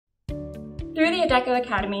Through the Adecco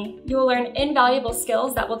Academy, you will learn invaluable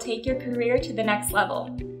skills that will take your career to the next level.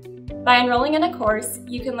 By enrolling in a course,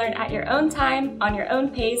 you can learn at your own time, on your own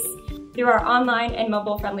pace, through our online and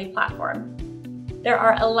mobile-friendly platform. There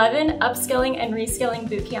are 11 upskilling and reskilling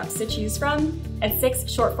bootcamps to choose from, and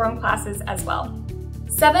 6 short-form classes as well.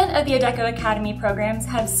 7 of the Adecco Academy programs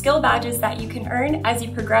have skill badges that you can earn as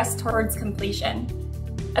you progress towards completion.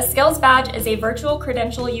 A skills badge is a virtual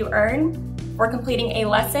credential you earn for completing a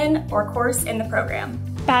lesson or course in the program.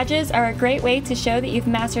 Badges are a great way to show that you've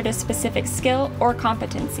mastered a specific skill or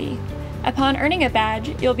competency. Upon earning a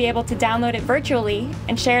badge, you'll be able to download it virtually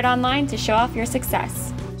and share it online to show off your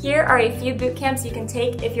success. Here are a few boot camps you can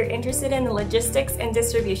take if you're interested in the logistics and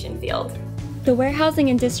distribution field. The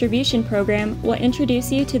Warehousing and Distribution program will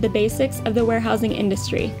introduce you to the basics of the warehousing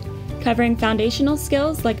industry, covering foundational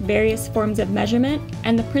skills like various forms of measurement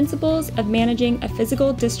and the principles of managing a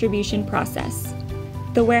physical distribution process.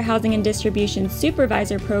 The Warehousing and Distribution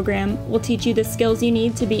Supervisor program will teach you the skills you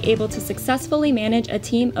need to be able to successfully manage a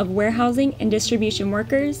team of warehousing and distribution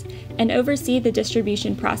workers and oversee the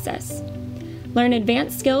distribution process. Learn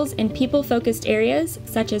advanced skills in people-focused areas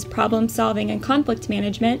such as problem-solving and conflict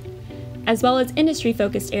management, as well as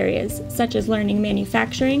industry-focused areas such as learning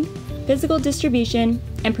manufacturing, physical distribution,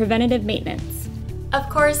 and preventative maintenance. Of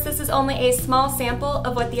course, this is only a small sample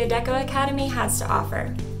of what the Adecco Academy has to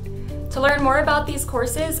offer. To learn more about these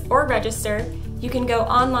courses or register, you can go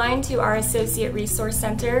online to our Associate Resource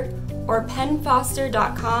Center or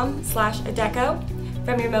penfoster.com/Adecco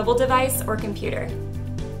from your mobile device or computer.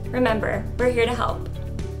 Remember, we're here to help.